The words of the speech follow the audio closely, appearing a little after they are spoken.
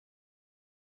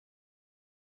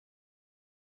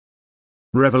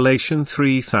Revelation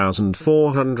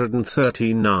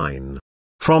 3439.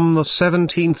 From the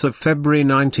 17th of February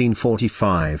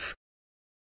 1945.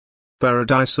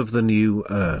 Paradise of the New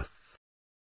Earth.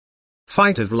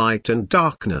 Fight of light and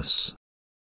darkness.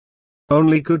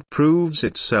 Only good proves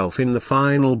itself in the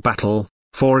final battle,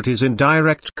 for it is in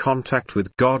direct contact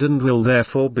with God and will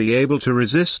therefore be able to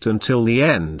resist until the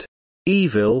end.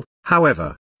 Evil,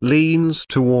 however, leans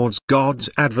towards God's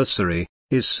adversary,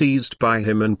 is seized by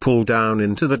him and pulled down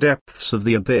into the depths of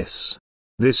the abyss.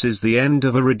 This is the end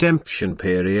of a redemption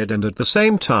period and at the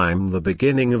same time the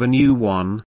beginning of a new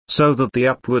one, so that the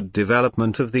upward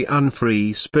development of the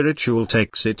unfree spiritual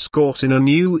takes its course in a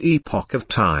new epoch of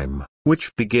time,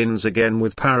 which begins again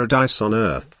with paradise on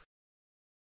earth.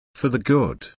 For the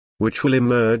good, which will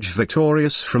emerge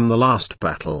victorious from the last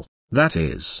battle, that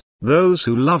is, those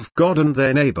who love God and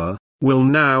their neighbor, will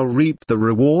now reap the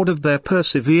reward of their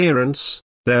perseverance,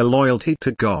 their loyalty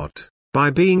to God, by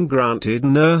being granted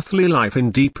an earthly life in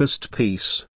deepest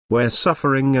peace, where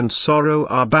suffering and sorrow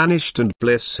are banished and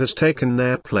bliss has taken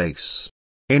their place.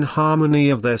 In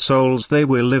harmony of their souls they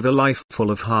will live a life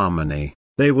full of harmony,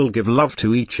 they will give love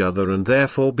to each other and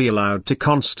therefore be allowed to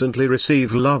constantly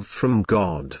receive love from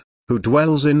God, who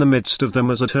dwells in the midst of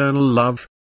them as eternal love.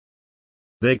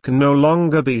 They can no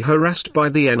longer be harassed by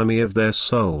the enemy of their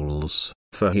souls,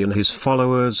 for he and his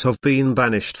followers have been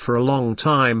banished for a long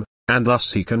time, and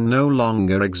thus he can no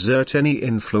longer exert any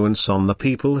influence on the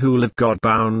people who live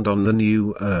God-bound on the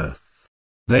new earth.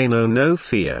 They know no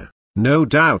fear, no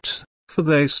doubt, for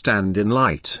they stand in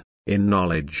light, in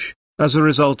knowledge, as a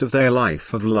result of their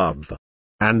life of love.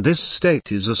 And this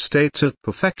state is a state of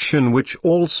perfection which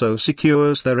also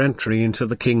secures their entry into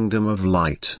the kingdom of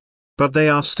light. But they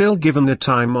are still given a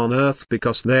time on earth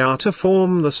because they are to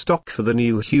form the stock for the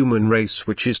new human race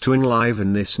which is to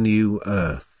enliven this new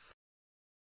earth.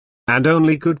 And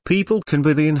only good people can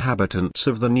be the inhabitants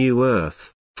of the new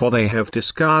earth, for they have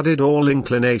discarded all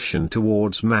inclination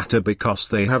towards matter because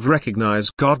they have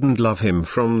recognized God and love Him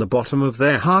from the bottom of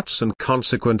their hearts and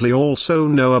consequently also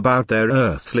know about their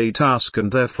earthly task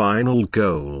and their final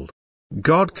goal.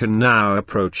 God can now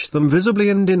approach them visibly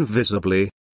and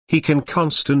invisibly. He can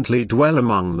constantly dwell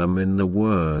among them in the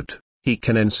Word, He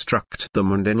can instruct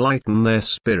them and enlighten their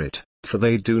spirit, for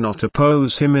they do not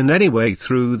oppose Him in any way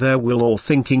through their will or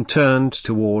thinking turned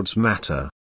towards matter.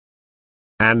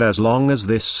 And as long as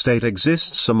this state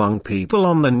exists among people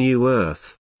on the new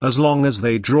earth, as long as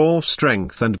they draw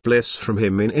strength and bliss from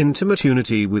Him in intimate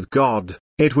unity with God,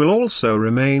 it will also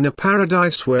remain a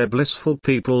paradise where blissful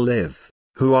people live,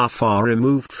 who are far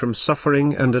removed from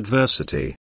suffering and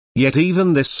adversity. Yet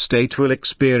even this state will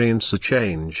experience a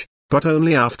change, but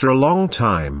only after a long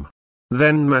time.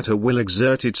 Then matter will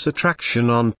exert its attraction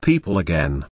on people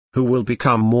again, who will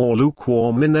become more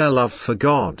lukewarm in their love for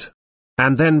God.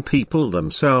 And then people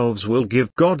themselves will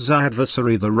give God's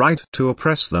adversary the right to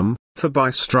oppress them, for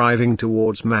by striving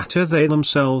towards matter they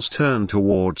themselves turn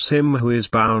towards him who is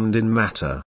bound in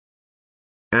matter.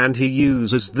 And he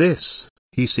uses this.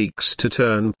 He seeks to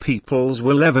turn people's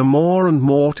will ever more and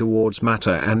more towards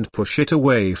matter and push it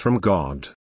away from God.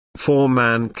 For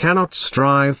man cannot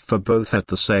strive for both at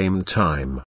the same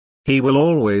time. He will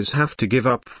always have to give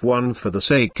up one for the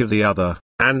sake of the other,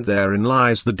 and therein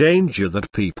lies the danger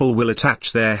that people will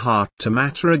attach their heart to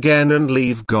matter again and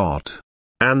leave God.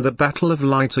 And the battle of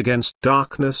light against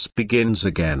darkness begins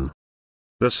again.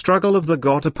 The struggle of the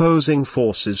God-opposing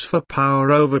forces for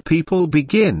power over people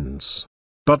begins.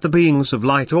 But the beings of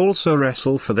light also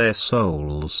wrestle for their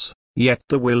souls, yet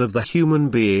the will of the human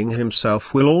being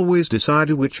himself will always decide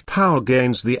which power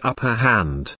gains the upper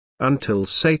hand, until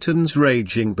Satan's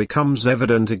raging becomes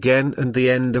evident again and the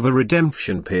end of a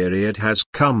redemption period has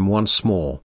come once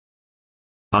more.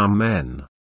 Amen.